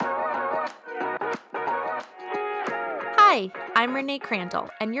Hi, I'm Renee Crandall,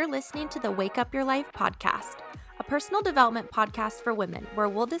 and you're listening to the Wake Up Your Life podcast, a personal development podcast for women where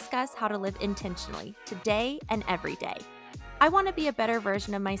we'll discuss how to live intentionally today and every day. I want to be a better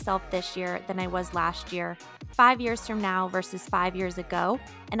version of myself this year than I was last year, 5 years from now versus 5 years ago,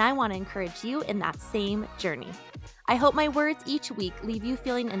 and I want to encourage you in that same journey. I hope my words each week leave you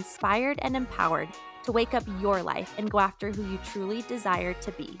feeling inspired and empowered to wake up your life and go after who you truly desire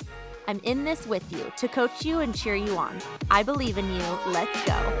to be. I'm in this with you to coach you and cheer you on. I believe in you. Let's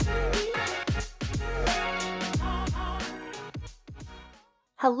go.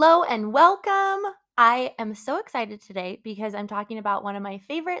 Hello and welcome. I am so excited today because I'm talking about one of my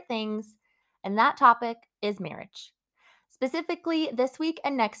favorite things, and that topic is marriage. Specifically, this week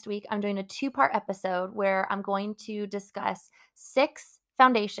and next week, I'm doing a 2-part episode where I'm going to discuss 6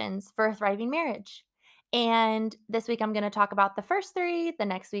 foundations for a thriving marriage. And this week, I'm going to talk about the first 3. The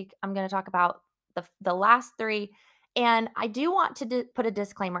next week, I'm going to talk about the last 3. And I do want to put a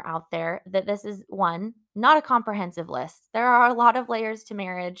disclaimer out there that this is, one, not a comprehensive list. There are a lot of layers to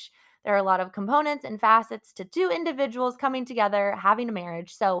marriage. There are a lot of components and facets to 2 individuals coming together, having a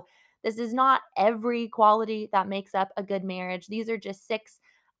marriage. So this is not every quality that makes up a good marriage. These are just 6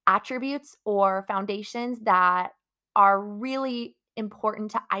 attributes or foundations that are really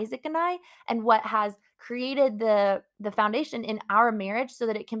important to Isaac and I, and what has created the foundation in our marriage so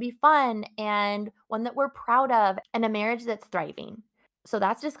that it can be fun and one that we're proud of and a marriage that's thriving. So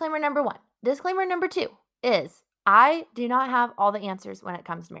that's disclaimer number 1. Disclaimer number 2 is I do not have all the answers when it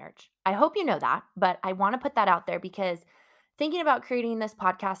comes to marriage. I hope you know that, but I want to put that out there because thinking about creating this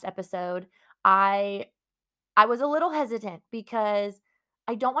podcast episode, I was a little hesitant because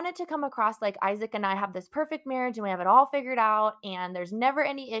I don't want it to come across like Isaac and I have this perfect marriage and we have it all figured out and there's never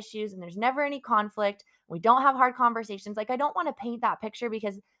any issues and there's never any conflict. We don't have hard conversations. Like, I don't want to paint that picture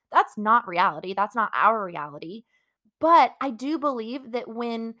because that's not reality. That's not our reality. But I do believe that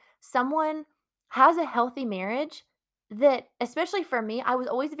when someone has a healthy marriage, that especially for me, I was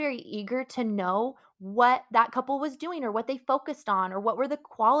always very eager to know what that couple was doing or what they focused on or what were the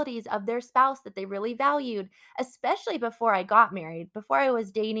qualities of their spouse that they really valued, especially before I got married. Before I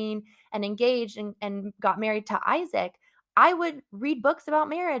was dating and engaged and got married to Isaac, I would read books about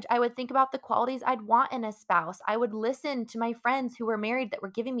marriage. I would think about the qualities I'd want in a spouse. I would listen to my friends who were married that were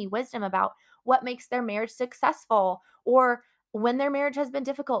giving me wisdom about what makes their marriage successful, or when their marriage has been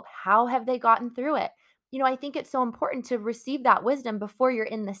difficult, how have they gotten through it? I think it's so important to receive that wisdom before you're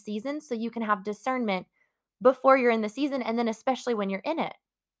in the season so you can have discernment before you're in the season and then especially when you're in it.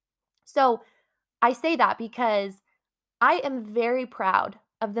 So I say that because I am very proud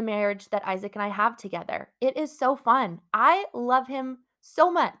of the marriage that Isaac and I have together. It is so fun. I love him so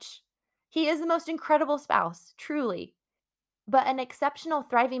much. He is the most incredible spouse, truly. But an exceptional,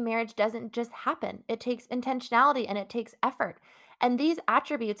 thriving marriage doesn't just happen. It takes intentionality and it takes effort. And these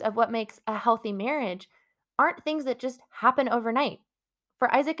attributes of what makes a healthy marriage aren't things that just happen overnight.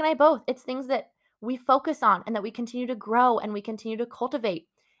 For Isaac and I both, it's things that we focus on and that we continue to grow and we continue to cultivate.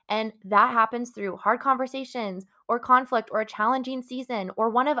 And that happens through hard conversations or conflict or a challenging season or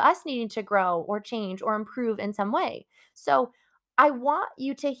one of us needing to grow or change or improve in some way. So I want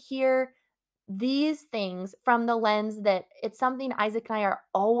you to hear these things from the lens that it's something Isaac and I are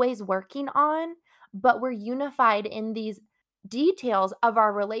always working on, but we're unified in these details of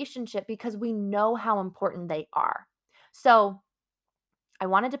our relationship because we know how important they are. So I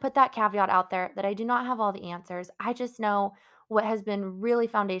wanted to put that caveat out there that I do not have all the answers. I just know what has been really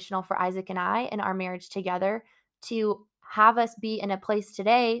foundational for Isaac and I in our marriage together to have us be in a place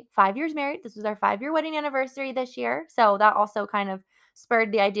today, 5 years married. This was our 5-year wedding anniversary this year. So that also kind of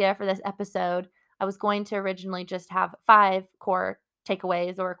spurred the idea for this episode. I was going to originally just have 5 core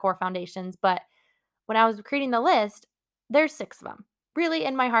takeaways or core foundations, but when I was creating the list, there's 6 of them. Really,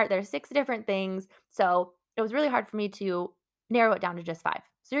 in my heart, there's 6 different things. So it was really hard for me to narrow it down to just 5.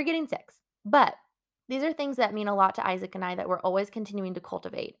 So you're getting 6. But these are things that mean a lot to Isaac and I that we're always continuing to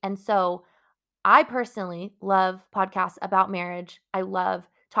cultivate. And so I personally love podcasts about marriage. I love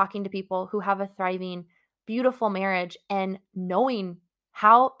talking to people who have a thriving, beautiful marriage and knowing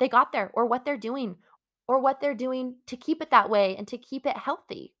how they got there or what they're doing to keep it that way and to keep it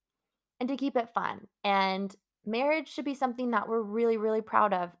healthy and to keep it fun. And marriage should be something that we're really, really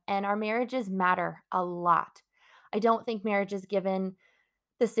proud of. And our marriages matter a lot. I don't think marriage is given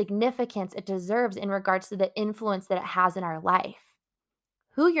the significance it deserves in regards to the influence that it has in our life.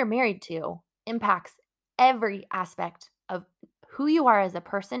 Who you're married to impacts every aspect of who you are as a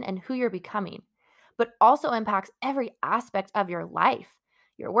person and who you're becoming, but also impacts every aspect of your life,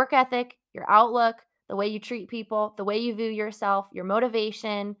 your work ethic, your outlook, the way you treat people, the way you view yourself, your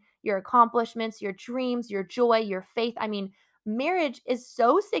motivation, your accomplishments, your dreams, your joy, your faith. I mean, marriage is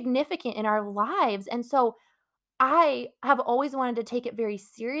so significant in our lives. And so I have always wanted to take it very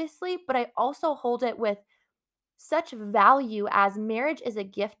seriously, but I also hold it with such value as marriage is a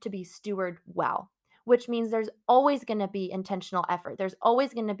gift to be stewarded well, which means there's always going to be intentional effort. There's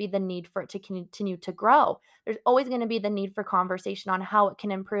always going to be the need for it to continue to grow. There's always going to be the need for conversation on how it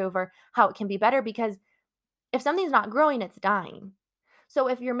can improve or how it can be better, because if something's not growing, it's dying. So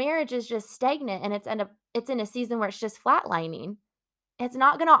if your marriage is just stagnant and it's in a season where it's just flatlining, it's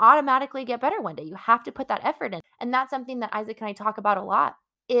not going to automatically get better one day. You have to put that effort in. And that's something that Isaac and I talk about a lot,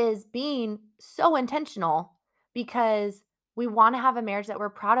 is being so intentional, because we want to have a marriage that we're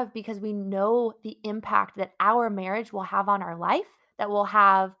proud of, because we know the impact that our marriage will have on our life, that will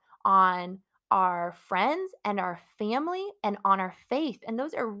have on our friends and our family and on our faith. And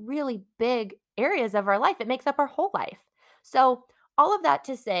those are really big areas of our life. It makes up our whole life. So, all of that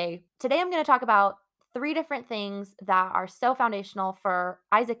to say, today I'm going to talk about three different things that are so foundational for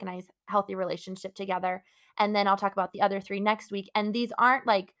Isaac and I's healthy relationship together. And then I'll talk about the other three next week. And these aren't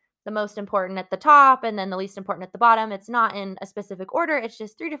like the most important at the top and then the least important at the bottom. It's not in a specific order. It's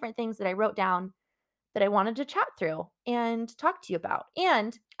just three different things that I wrote down that I wanted to chat through and talk to you about.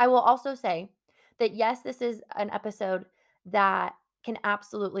 And I will also say that, yes, this is an episode that can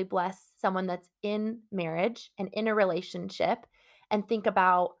absolutely bless someone that's in marriage and in a relationship, and think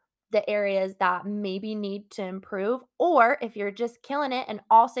about the areas that maybe need to improve. Or if you're just killing it and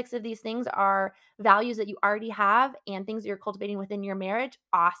all six of these things are values that you already have and things that you're cultivating within your marriage,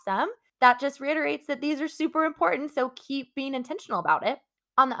 awesome. That just reiterates that these are super important. So keep being intentional about it.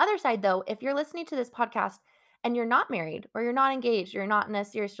 On the other side, though, if you're listening to this podcast and you're not married or you're not engaged, or you're not in a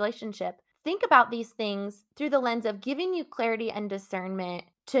serious relationship, think about these things through the lens of giving you clarity and discernment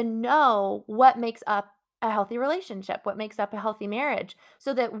to know what makes up a healthy relationship, what makes up a healthy marriage,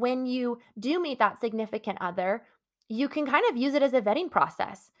 so that when you do meet that significant other, you can kind of use it as a vetting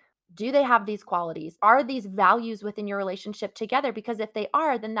process. Do they have these qualities? Are these values within your relationship together? Because if they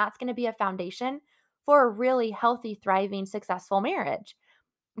are, then that's going to be a foundation for a really healthy, thriving, successful marriage.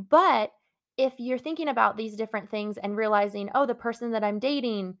 But if you're thinking about these different things and realizing, oh, the person that I'm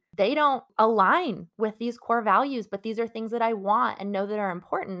dating, they don't align with these core values, but these are things that I want and know that are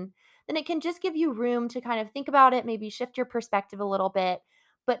important, then it can just give you room to kind of think about it, maybe shift your perspective a little bit,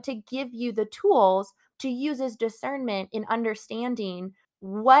 but to give you the tools to use as discernment in understanding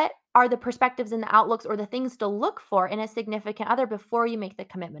what are the perspectives and the outlooks or the things to look for in a significant other before you make the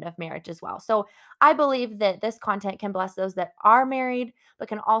commitment of marriage as well. So I believe that this content can bless those that are married, but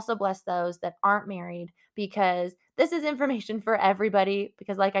can also bless those that aren't married, because this is information for everybody.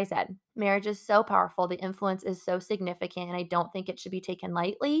 Because, like I said, marriage is so powerful, the influence is so significant, and I don't think it should be taken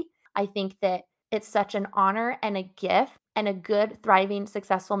lightly. I think that it's such an honor and a gift, and a good, thriving,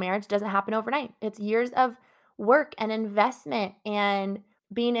 successful marriage doesn't happen overnight. It's years of work and investment and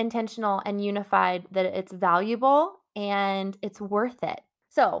being intentional and unified that it's valuable and it's worth it.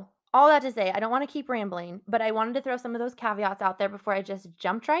 So, all that to say, I don't want to keep rambling, but I wanted to throw some of those caveats out there before I just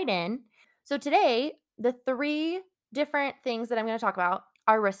jumped right in. So, today, the three different things that I'm going to talk about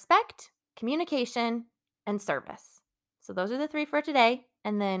are respect, communication, and service. So, those are the three for today.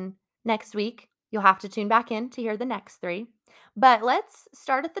 And then next week, you'll have to tune back in to hear the next three. But let's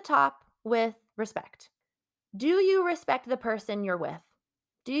start at the top with respect. Do you respect the person you're with?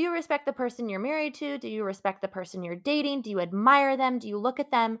 Do you respect the person you're married to? Do you respect the person you're dating? Do you admire them? Do you look at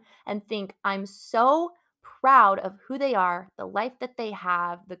them and think, I'm so proud of who they are, the life that they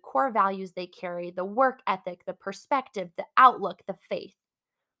have, the core values they carry, the work ethic, the perspective, the outlook, the faith?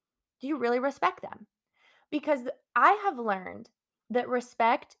 Do you really respect them? Because I have learned that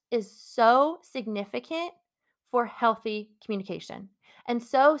respect is so significant for healthy communication and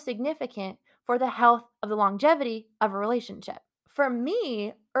so significant for the health of the longevity of a relationship. For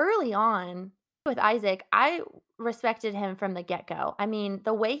me, early on with Isaac, I respected him from the get go. I mean,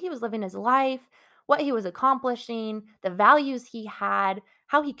 the way he was living his life, what he was accomplishing, the values he had,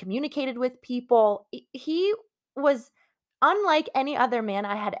 how he communicated with people, he was unlike any other man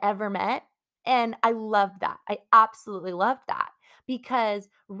I had ever met. And I loved that. I absolutely loved that, because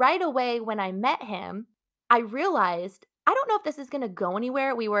right away when I met him, I realized I don't know if this is going to go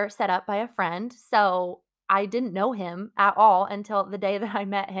anywhere. We were set up by a friend. So I didn't know him at all until the day that I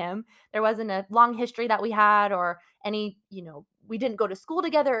met him. There wasn't a long history that we had, or any, we didn't go to school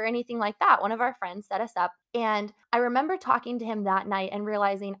together or anything like that. One of our friends set us up. And I remember talking to him that night and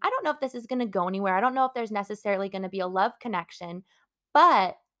realizing, I don't know if this is going to go anywhere. I don't know if there's necessarily going to be a love connection,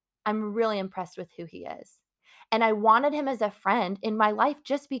 but I'm really impressed with who he is. And I wanted him as a friend in my life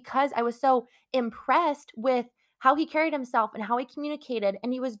just because I was so impressed with how he carried himself and how he communicated.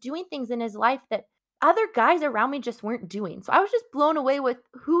 And he was doing things in his life that other guys around me just weren't doing. So I was just blown away with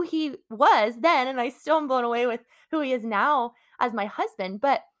who he was then. And I still am blown away with who he is now as my husband.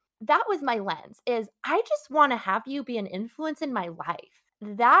 But that was my lens is I just want to have you be an influence in my life.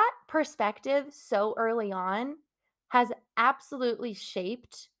 That perspective so early on has absolutely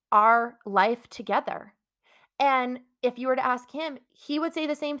shaped our life together. And if you were to ask him, he would say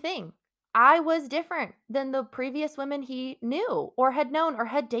the same thing. I was different than the previous women he knew or had known or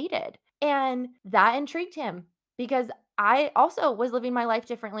had dated. And that intrigued him because I also was living my life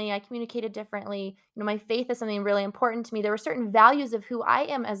differently. I communicated differently. My faith is something really important to me. There were certain values of who I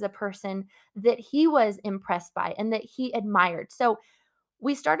am as a person that he was impressed by and that he admired. So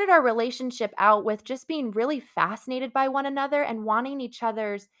we started our relationship out with just being really fascinated by one another and wanting each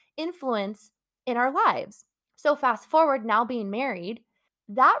other's influence in our lives. So, fast forward now being married,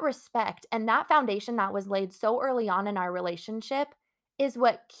 that respect and that foundation that was laid so early on in our relationship is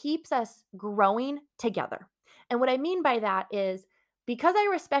what keeps us growing together. And what I mean by that is because I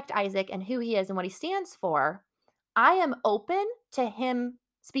respect Isaac and who he is and what he stands for, I am open to him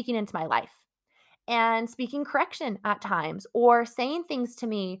speaking into my life and speaking correction at times or saying things to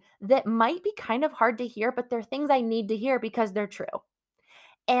me that might be kind of hard to hear, but they're things I need to hear because they're true.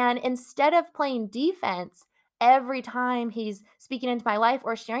 And instead of playing defense every time he's speaking into my life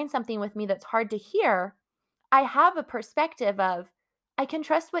or sharing something with me that's hard to hear, I have a perspective of, I can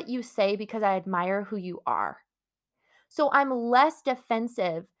trust what you say because I admire who you are. So I'm less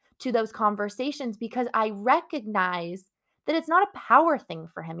defensive to those conversations because I recognize that it's not a power thing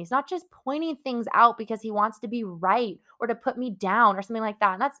for him. He's not just pointing things out because he wants to be right or to put me down or something like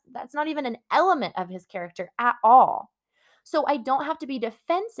that. And that's not even an element of his character at all. So I don't have to be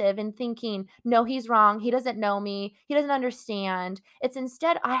defensive in thinking, no, he's wrong. He doesn't know me. He doesn't understand. It's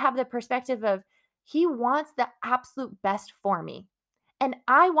instead, I have the perspective of he wants the absolute best for me. And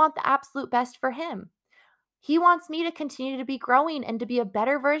I want the absolute best for him. He wants me to continue to be growing and to be a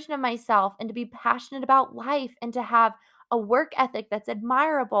better version of myself and to be passionate about life and to have a work ethic that's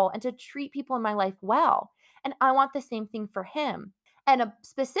admirable and to treat people in my life well. And I want the same thing for him. And a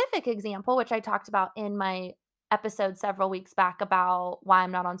specific example, which I talked about in my episode several weeks back about why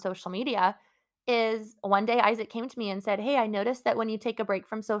I'm not on social media, is one day Isaac came to me and said, "Hey, I noticed that when you take a break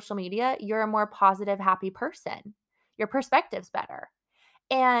from social media, you're a more positive, happy person. Your perspective's better."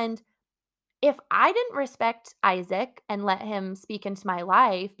 And if I didn't respect Isaac and let him speak into my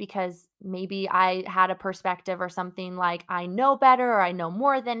life because maybe I had a perspective or something like I know better or I know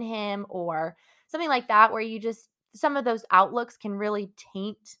more than him or something like that, where you just, some of those outlooks can really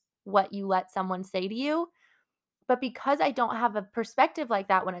taint what you let someone say to you. But because I don't have a perspective like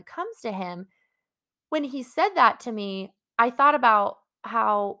that when it comes to him, when he said that to me, I thought about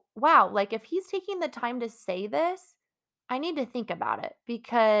how, wow, like if he's taking the time to say this, I need to think about it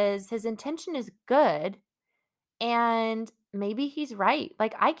because his intention is good and maybe he's right.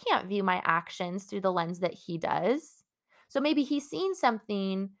 Like I can't view my actions through the lens that he does. So maybe he's seen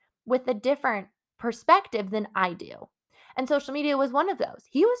something with a different perspective than I do. And social media was one of those.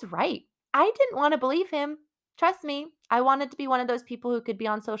 He was right. I didn't want to believe him. Trust me, I wanted to be one of those people who could be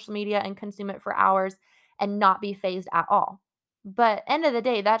on social media and consume it for hours and not be phased at all. But end of the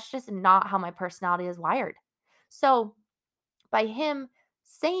day, that's just not how my personality is wired. So by him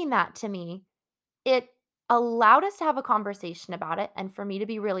saying that to me, it allowed us to have a conversation about it and for me to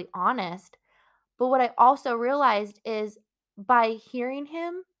be really honest. But what I also realized is by hearing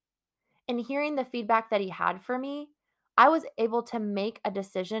him and hearing the feedback that he had for me, I was able to make a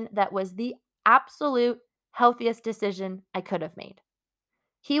decision that was the absolute healthiest decision I could have made.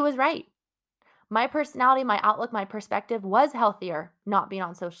 He was right. My personality, my outlook, my perspective was healthier not being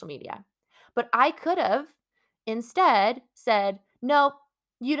on social media. But I could have instead said, nope,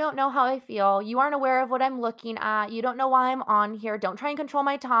 you don't know how I feel. You aren't aware of what I'm looking at. You don't know why I'm on here. Don't try and control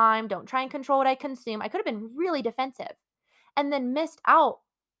my time. Don't try and control what I consume. I could have been really defensive and then missed out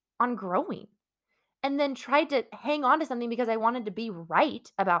on growing and then tried to hang on to something because I wanted to be right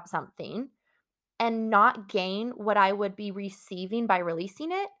about something and not gain what I would be receiving by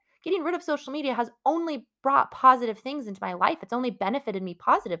releasing it. Getting rid of social media has only brought positive things into my life. It's only benefited me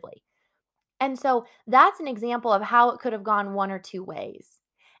positively. And so that's an example of how it could have gone one or two ways.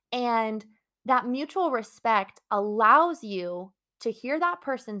 And that mutual respect allows you to hear that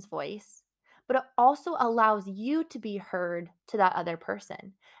person's voice, but it also allows you to be heard to that other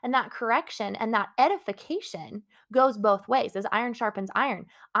person. And that correction and that edification goes both ways as iron sharpens iron.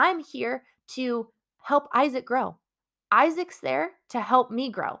 I'm here to help Isaac grow. Isaac's there to help me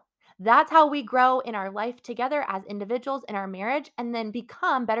grow. That's how we grow in our life together as individuals in our marriage and then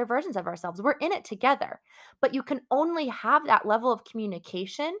become better versions of ourselves. We're in it together. But you can only have that level of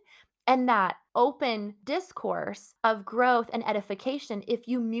communication and that open discourse of growth and edification if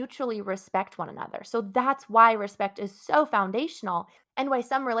you mutually respect one another. So that's why respect is so foundational and why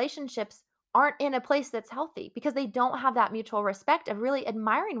some relationships aren't in a place that's healthy because they don't have that mutual respect of really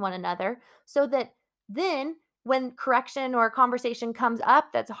admiring one another so that then when correction or conversation comes up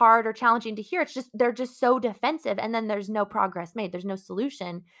that's hard or challenging to hear, it's just they're just so defensive and then there's no progress made. There's no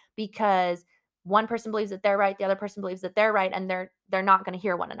solution because one person believes that they're right, the other person believes that they're right and they're not going to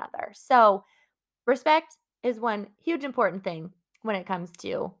hear one another. So, respect is one huge important thing when it comes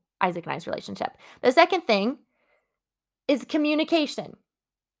to Isaac and I's relationship. The second thing is communication.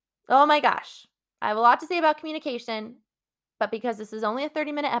 Oh my gosh. I have a lot to say about communication, but because this is only a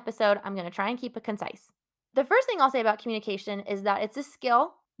 30-minute episode, I'm going to try and keep it concise. The first thing I'll say about communication is that it's a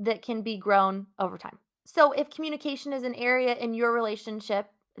skill that can be grown over time. So, if communication is an area in your relationship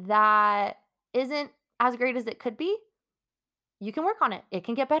that isn't as great as it could be, you can work on it. It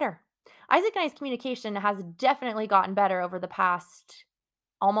can get better. Isaac and I's communication has definitely gotten better over the past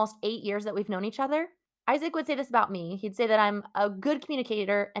almost 8 years that we've known each other. Isaac would say this about me. He'd say that I'm a good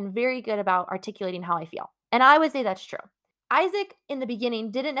communicator and very good about articulating how I feel. And I would say that's true. Isaac, in the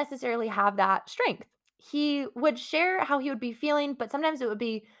beginning, didn't necessarily have that strength. He would share how he would be feeling, but sometimes it would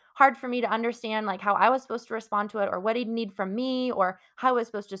be hard for me to understand like how I was supposed to respond to it or what he'd need from me or how I was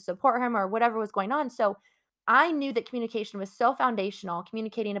supposed to support him or whatever was going on. So I knew that communication was so foundational,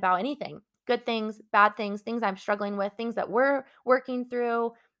 communicating about anything, good things, bad things, things I'm struggling with, things that we're working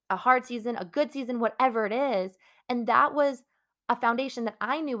through, a hard season, a good season, whatever it is. And that was a foundation that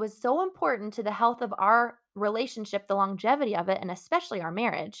I knew was so important to the health of our relationship, the longevity of it, and especially our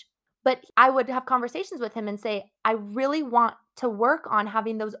marriage. But I would have conversations with him and say, I really want to work on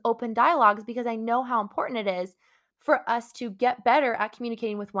having those open dialogues because I know how important it is for us to get better at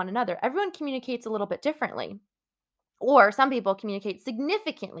communicating with one another. Everyone communicates a little bit differently, or some people communicate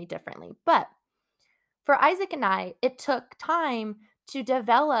significantly differently. But for Isaac and I, it took time to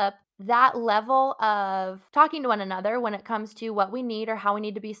develop that level of talking to one another when it comes to what we need or how we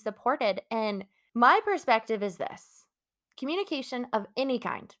need to be supported. And my perspective is this: communication of any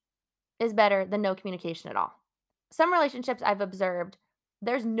kind is better than no communication at all. Some relationships I've observed,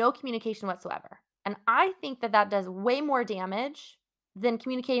 there's no communication whatsoever. And I think that that does way more damage than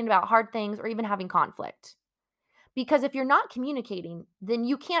communicating about hard things or even having conflict. Because if you're not communicating, then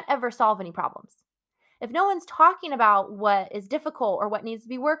you can't ever solve any problems. If no one's talking about what is difficult or what needs to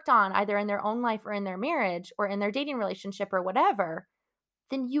be worked on, either in their own life or in their marriage or in their dating relationship or whatever,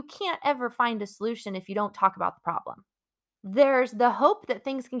 then you can't ever find a solution if you don't talk about the problem. There's the hope that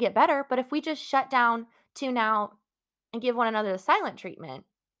things can get better, but if we just shut down, tune out, and give one another the silent treatment,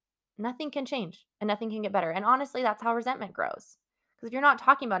 nothing can change and nothing can get better. And honestly, that's how resentment grows. Because if you're not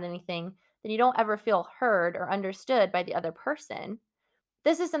talking about anything, then you don't ever feel heard or understood by the other person.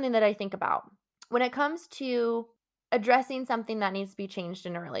 This is something that I think about when it comes to addressing something that needs to be changed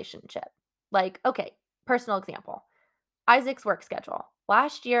in a relationship. Like, okay, personal example: Isaac's work schedule.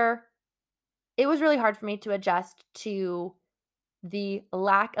 Last year, it was really hard for me to adjust to the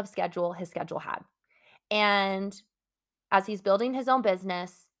lack of schedule his schedule had. And as he's building his own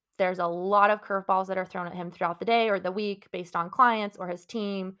business, there's a lot of curveballs that are thrown at him throughout the day or the week based on clients or his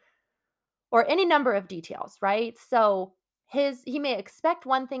team or any number of details, right? So he may expect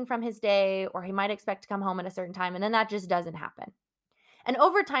one thing from his day or he might expect to come home at a certain time and then that just doesn't happen. And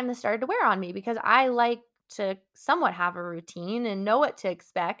over time this started to wear on me because I like to somewhat have a routine and know what to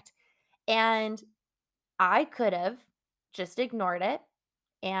expect, and I could have just ignored it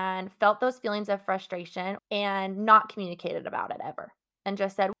and felt those feelings of frustration and not communicated about it ever. And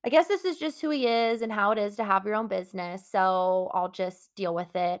just said, I guess this is just who he is and how it is to have your own business. So I'll just deal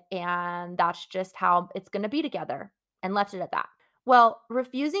with it. And that's just how it's going to be together, and left it at that. Well,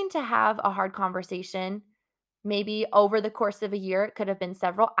 refusing to have a hard conversation, maybe over the course of a year, it could have been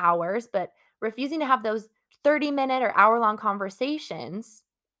several hours, but refusing to have those 30-minute or hour-long conversations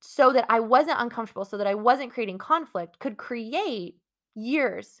so that I wasn't uncomfortable, so that I wasn't creating conflict, could create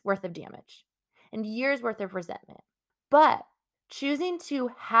years worth of damage and years worth of resentment. But choosing to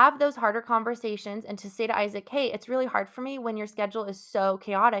have those harder conversations and to say to Isaac, hey, it's really hard for me when your schedule is so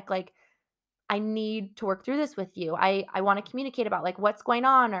chaotic. Like, I need to work through this with you. I want to communicate about like what's going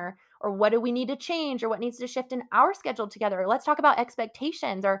on, or what do we need to change or what needs to shift in our schedule together. Or let's talk about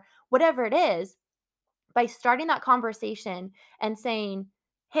expectations or whatever it is. By starting that conversation and saying,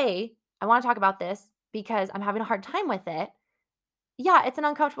 "Hey, I want to talk about this because I'm having a hard time with it." yeah, it's an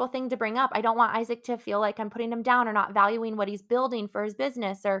uncomfortable thing to bring up. I don't want Isaac to feel like I'm putting him down or not valuing what he's building for his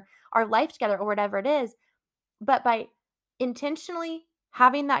business or our life together or whatever it is. But by intentionally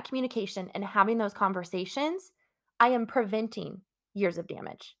having that communication and having those conversations, I am preventing years of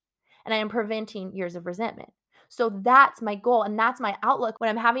damage and I am preventing years of resentment. So that's my goal. And that's my outlook when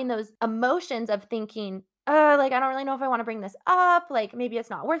I'm having those emotions of thinking, like, I don't really know if I want to bring this up. Like, maybe it's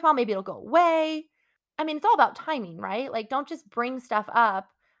not worthwhile. Maybe it'll go away. I mean, it's all about timing, right? Like, don't just bring stuff up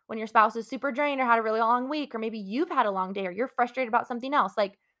when your spouse is super drained or had a really long week, or maybe you've had a long day or you're frustrated about something else.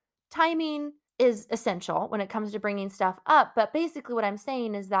 Like, timing is essential when it comes to bringing stuff up. But basically, what I'm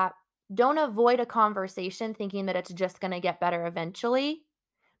saying is that don't avoid a conversation thinking that it's just going to get better eventually,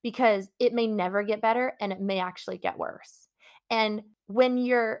 because it may never get better and it may actually get worse. And when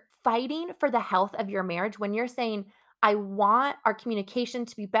you're fighting for the health of your marriage, when you're saying, I want our communication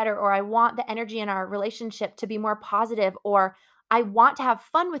to be better, or I want the energy in our relationship to be more positive, or I want to have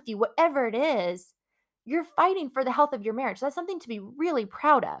fun with you, whatever it is, you're fighting for the health of your marriage. That's something to be really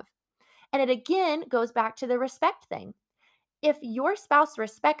proud of. And it again goes back to the respect thing. If your spouse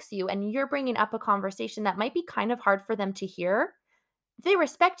respects you and you're bringing up a conversation that might be kind of hard for them to hear, if they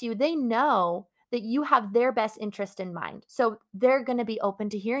respect you, they know that you have their best interest in mind. So they're going to be open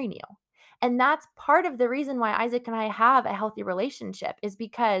to hearing you. And that's part of the reason why Isaac and I have a healthy relationship, is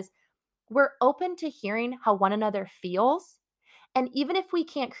because we're open to hearing how one another feels. And even if we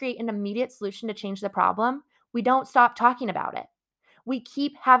can't create an immediate solution to change the problem, we don't stop talking about it. We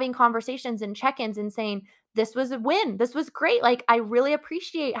keep having conversations and check-ins and saying, this was a win. This was great. Like, I really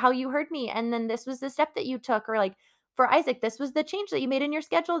appreciate how you heard me. And then this was the step that you took. Or like for Isaac, this was the change that you made in your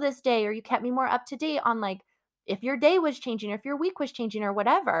schedule this day. Or you kept me more up to date on like if your day was changing or if your week was changing or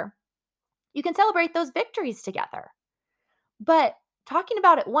whatever. You can celebrate those victories together. But talking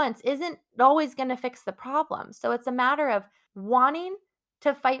about it once isn't always going to fix the problem. So it's a matter of wanting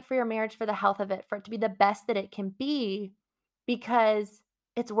to fight for your marriage, for the health of it, for it to be the best that it can be, because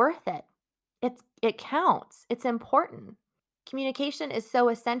it's worth it. It counts. It's important. Communication is so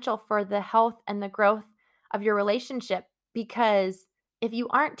essential for the health and the growth of your relationship, because if you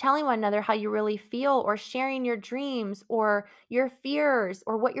aren't telling one another how you really feel or sharing your dreams or your fears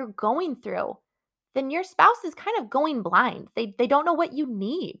or what you're going through, then your spouse is kind of going blind. They don't know what you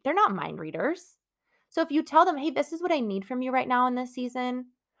need. They're not mind readers. So if you tell them, "Hey, this is what I need from you right now in this season,"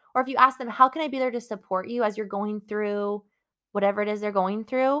 or if you ask them, "How can I be there to support you as you're going through whatever it is they're going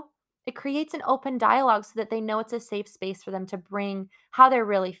through?" It creates an open dialogue so that they know it's a safe space for them to bring how they're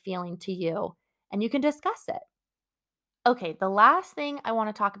really feeling to you, and you can discuss it. Okay, the last thing I want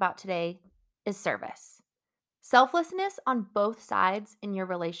to talk about today is service. Selflessness on both sides in your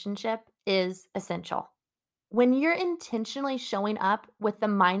relationship is essential. When you're intentionally showing up with the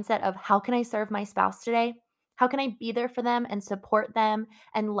mindset of, how can I serve my spouse today? How can I be there for them and support them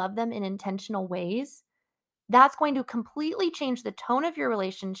and love them in intentional ways? That's going to completely change the tone of your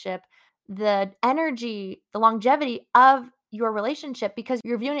relationship, the energy, the longevity of your relationship, because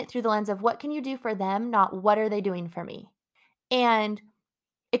you're viewing it through the lens of, what can you do for them, not what are they doing for me? And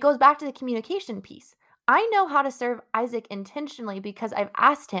it goes back to the communication piece. I know how to serve Isaac intentionally because I've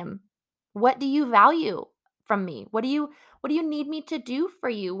asked him, "What do you value from me? What do you need me to do for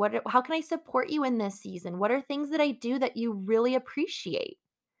you? How can I support you in this season? What are things that I do that you really appreciate?"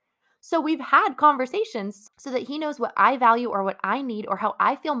 So we've had conversations so that he knows what I value or what I need or how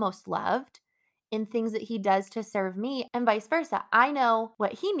I feel most loved in things that he does to serve me, and vice versa. I know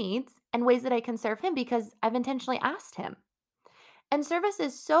what he needs and ways that I can serve him because I've intentionally asked him. And service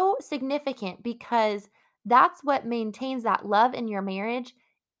is so significant because that's what maintains that love in your marriage,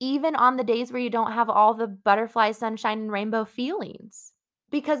 even on the days where you don't have all the butterfly, sunshine, and rainbow feelings,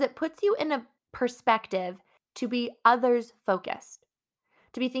 because it puts you in a perspective to be others focused,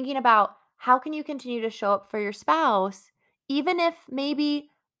 to be thinking about how can you continue to show up for your spouse, even if maybe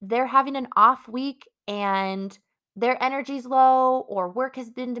they're having an off week and their energy's low or work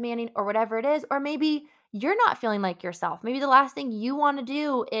has been demanding or whatever it is, or maybe you're not feeling like yourself. Maybe the last thing you want to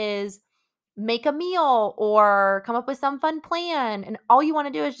do is make a meal or come up with some fun plan. And all you want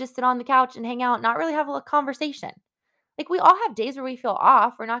to do is just sit on the couch and hang out, not really have a conversation. Like, we all have days where we feel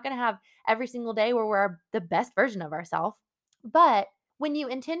off. We're not going to have every single day where we're the best version of ourselves. But when you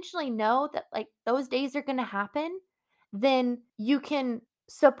intentionally know that like those days are going to happen, then you can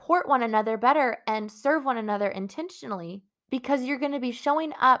support one another better and serve one another intentionally, because you're going to be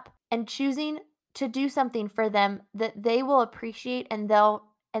showing up and choosing to do something for them that they will appreciate and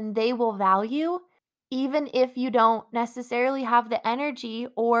they will value, even if you don't necessarily have the energy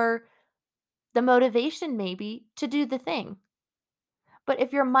or the motivation maybe to do the thing. But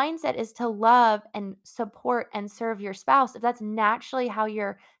if your mindset is to love and support and serve your spouse, if that's naturally how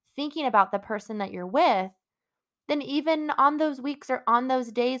you're thinking about the person that you're with, then even on those weeks or on those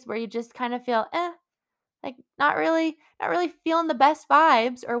days where you just kind of feel, like not really feeling the best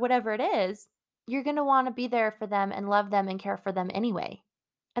vibes or whatever it is, you're going to want to be there for them and love them and care for them anyway.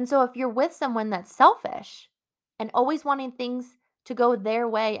 And so if you're with someone that's selfish and always wanting things to go their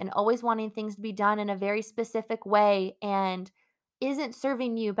way and always wanting things to be done in a very specific way and isn't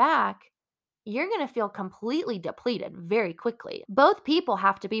serving you back, you're going to feel completely depleted very quickly. Both people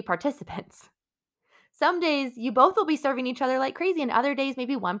have to be participants. Some days you both will be serving each other like crazy, and other days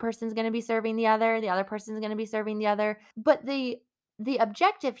maybe one person's going to be serving the other person's going to be serving the other. But the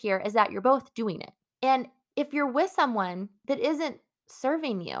objective here is that you're both doing it. And if you're with someone that isn't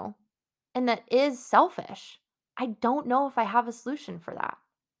serving you and that is selfish, I don't know if I have a solution for that.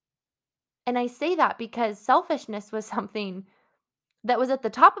 And I say that because selfishness was something that was at the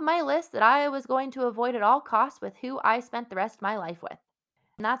top of my list that I was going to avoid at all costs with who I spent the rest of my life with.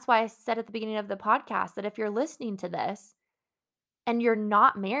 And that's why I said at the beginning of the podcast that if you're listening to this and you're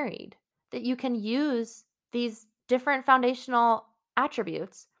not married, that you can use these different foundational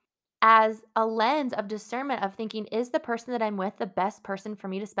attributes as a lens of discernment of thinking, is the person that I'm with the best person for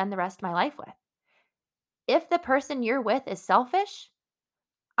me to spend the rest of my life with? If the person you're with is selfish,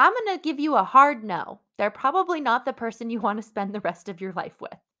 I'm going to give you a hard no. They're probably not the person you want to spend the rest of your life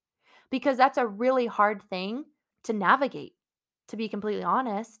with, because that's a really hard thing to navigate, to be completely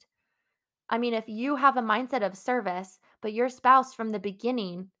honest. I mean, if you have a mindset of service, but your spouse from the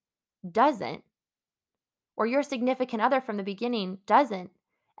beginning doesn't, or your significant other from the beginning doesn't,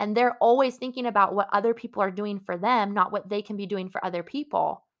 and they're always thinking about what other people are doing for them, not what they can be doing for other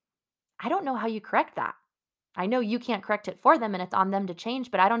people, I don't know how you correct that. I know you can't correct it for them and it's on them to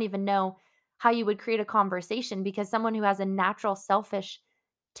change, but I don't even know how you would create a conversation, because someone who has a natural selfish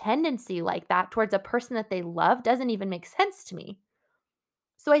tendency like that towards a person that they love doesn't even make sense to me.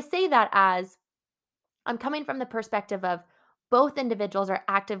 So I say that as I'm coming from the perspective of both individuals are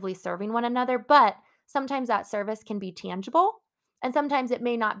actively serving one another, but sometimes that service can be tangible and sometimes it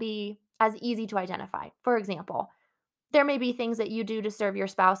may not be as easy to identify. For example, there may be things that you do to serve your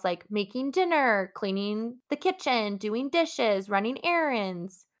spouse, like making dinner, cleaning the kitchen, doing dishes, running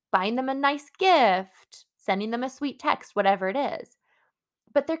errands, buying them a nice gift, sending them a sweet text, whatever it is.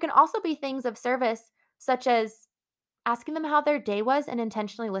 But there can also be things of service, such as asking them how their day was and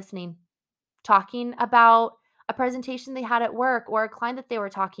intentionally listening, talking about a presentation they had at work or a client that they were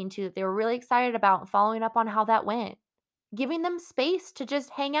talking to that they were really excited about and following up on how that went. Giving them space to just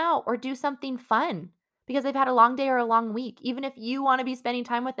hang out or do something fun because they've had a long day or a long week. Even if you want to be spending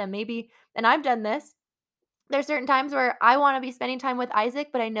time with them, maybe, and I've done this, there's certain times where I want to be spending time with Isaac,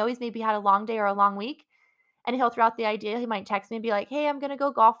 but I know he's maybe had a long day or a long week. And he'll throw out the idea. He might text me and be like, hey, I'm going to go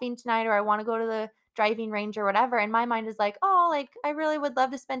golfing tonight, or I want to go to the driving range or whatever. And my mind is like, oh, like I really would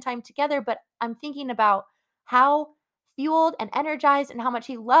love to spend time together. But I'm thinking about how fueled and energized and how much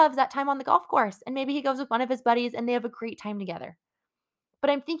he loves that time on the golf course. And maybe he goes with one of his buddies and they have a great time together.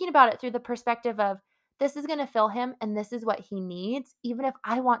 But I'm thinking about it through the perspective of this is going to fill him and this is what he needs, even if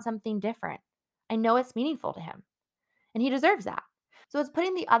I want something different. I know it's meaningful to him and he deserves that. So it's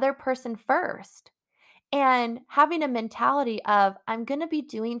putting the other person first and having a mentality of, I'm going to be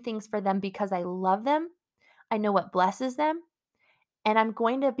doing things for them because I love them. I know what blesses them. And I'm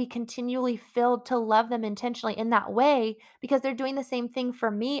going to be continually filled to love them intentionally in that way because they're doing the same thing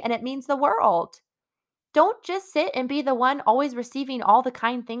for me and it means the world. Don't just sit and be the one always receiving all the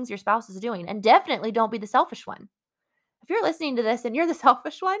kind things your spouse is doing. And definitely don't be the selfish one. If you're listening to this and you're the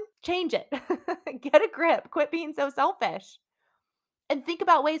selfish one, change it. Get a grip. Quit being so selfish. And think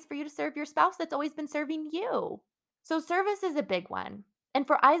about ways for you to serve your spouse that's always been serving you. So, service is a big one. And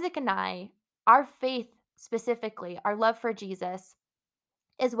for Isaac and I, our faith specifically, our love for Jesus,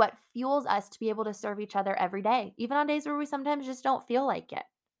 is what fuels us to be able to serve each other every day, even on days where we sometimes just don't feel like it.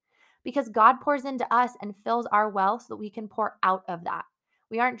 Because God pours into us and fills our well so that we can pour out of that.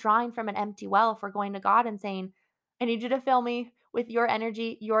 We aren't drawing from an empty well if we're going to God and saying, I need you to fill me with your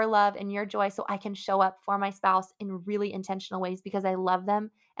energy, your love, and your joy so I can show up for my spouse in really intentional ways because I love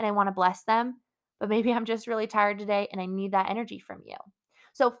them and I want to bless them. But maybe I'm just really tired today and I need that energy from you.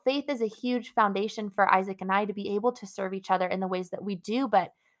 So faith is a huge foundation for Isaac and I to be able to serve each other in the ways that we do.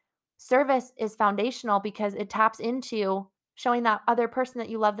 But service is foundational because it taps into showing that other person that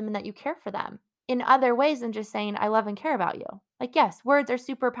you love them and that you care for them in other ways than just saying, I love and care about you. Like, yes, words are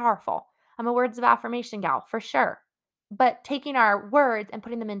super powerful. I'm a words of affirmation gal for sure. But taking our words and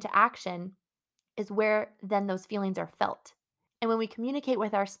putting them into action is where then those feelings are felt. And when we communicate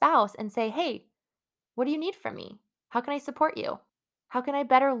with our spouse and say, hey, what do you need from me? How can I support you? How can I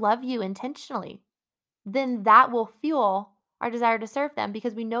better love you intentionally? Then that will fuel our desire to serve them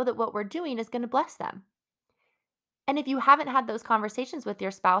because we know that what we're doing is going to bless them. And if you haven't had those conversations with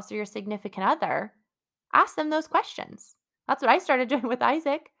your spouse or your significant other, ask them those questions. That's what I started doing with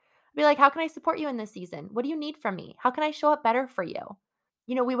Isaac. Be like, how can I support you in this season? What do you need from me? How can I show up better for you?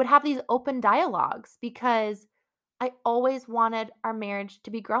 We would have these open dialogues because I always wanted our marriage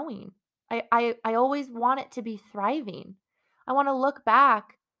to be growing. I always want it to be thriving. I want to look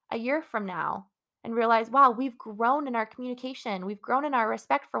back a year from now and realize, wow, we've grown in our communication. We've grown in our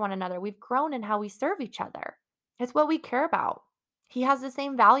respect for one another. We've grown in how we serve each other. It's what we care about. He has the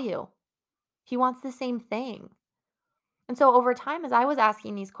same value. He wants the same thing. And so over time, as I was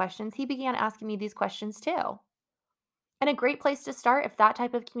asking these questions, he began asking me these questions too. And a great place to start, if that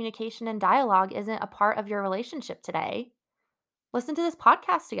type of communication and dialogue isn't a part of your relationship today, listen to this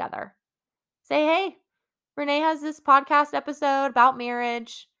podcast together. Say, hey, Renee has this podcast episode about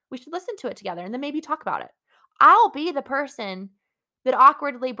marriage. We should listen to it together and then maybe talk about it. I'll be the person that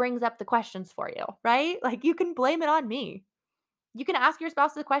awkwardly brings up the questions for you, right? Like you can blame it on me. You can ask your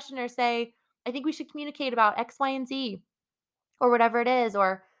spouse the question or say, I think we should communicate about X, Y, and Z or whatever it is.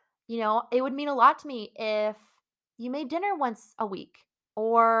 Or, it would mean a lot to me if you made dinner once a week,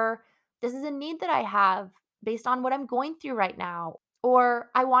 or this is a need that I have based on what I'm going through right now, or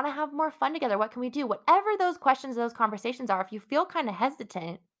I want to have more fun together. What can we do? Whatever those questions, those conversations are, if you feel kind of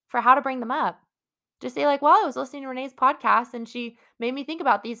hesitant for how to bring them up, just say, like, well, I was listening to Renee's podcast and she made me think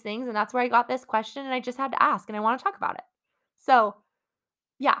about these things. And that's where I got this question. And I just had to ask and I want to talk about it. So,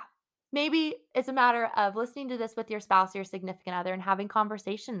 yeah, maybe it's a matter of listening to this with your spouse or your significant other and having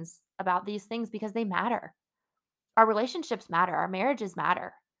conversations about these things because they matter. Our relationships matter, our marriages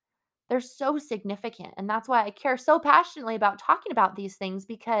matter. They're so significant. And that's why I care so passionately about talking about these things,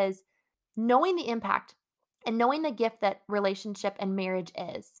 because knowing the impact and knowing the gift that relationship and marriage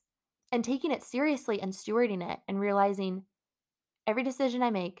is, and taking it seriously and stewarding it and realizing every decision I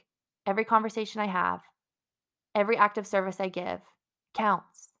make, every conversation I have, every act of service I give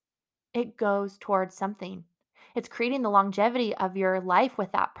counts. It goes towards something. It's creating the longevity of your life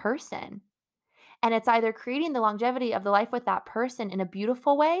with that person. And it's either creating the longevity of the life with that person in a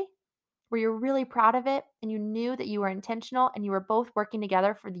beautiful way where you're really proud of it and you knew that you were intentional and you were both working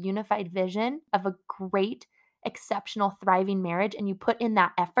together for the unified vision of a great, exceptional, thriving marriage, and you put in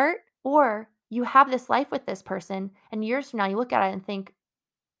that effort, or you have this life with this person and years from now you look at it and think,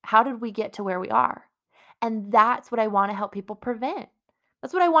 how did we get to where we are? And that's what I want to help people prevent.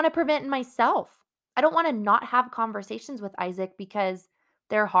 That's what I want to prevent in myself. I don't want to not have conversations with Isaac because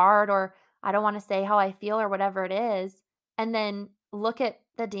they're hard, or I don't want to say how I feel or whatever it is, and then look at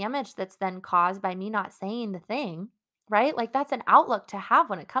the damage that's then caused by me not saying the thing, right? Like that's an outlook to have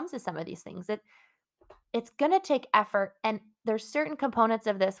when it comes to some of these things. It's going to take effort, and there's certain components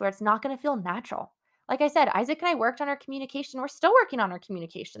of this where it's not going to feel natural. Like I said, Isaac and I worked on our communication. We're still working on our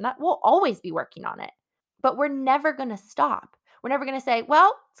communication. That we'll always be working on it. But we're never going to stop. We're never going to say,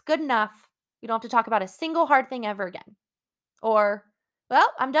 well, it's good enough. We don't have to talk about a single hard thing ever again. Or,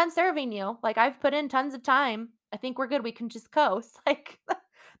 well, I'm done serving you. Like I've put in tons of time. I think we're good. We can just coast. Like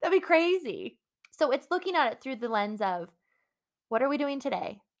that'd be crazy. So it's looking at it through the lens of what are we doing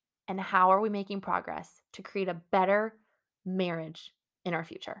today and how are we making progress to create a better marriage in our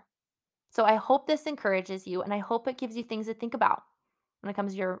future. So I hope this encourages you, and I hope it gives you things to think about when it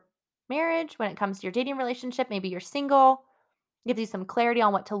comes to your marriage, when it comes to your dating relationship. Maybe you're single, gives you some clarity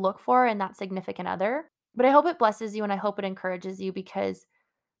on what to look for in that significant other. But I hope it blesses you and I hope it encourages you, because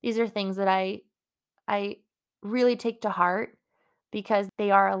these are things that I really take to heart, because they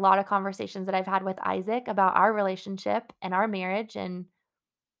are a lot of conversations that I've had with Isaac about our relationship and our marriage and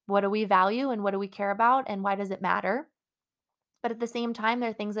what do we value and what do we care about and why does it matter. But at the same time, there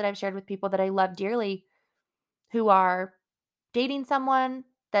are things that I've shared with people that I love dearly who are dating someone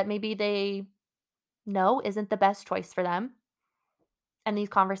that maybe they know isn't the best choice for them. And these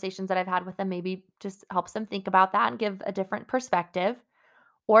conversations that I've had with them maybe just helps them think about that and give a different perspective.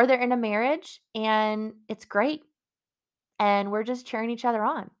 Or they're in a marriage and it's great and we're just cheering each other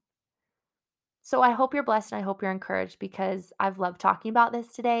on. So I hope you're blessed and I hope you're encouraged, because I've loved talking about this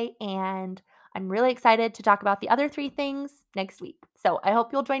today and I'm really excited to talk about the other three things next week. So I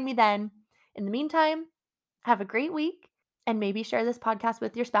hope you'll join me then. In the meantime, have a great week and maybe share this podcast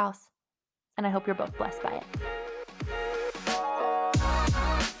with your spouse. And I hope you're both blessed by it.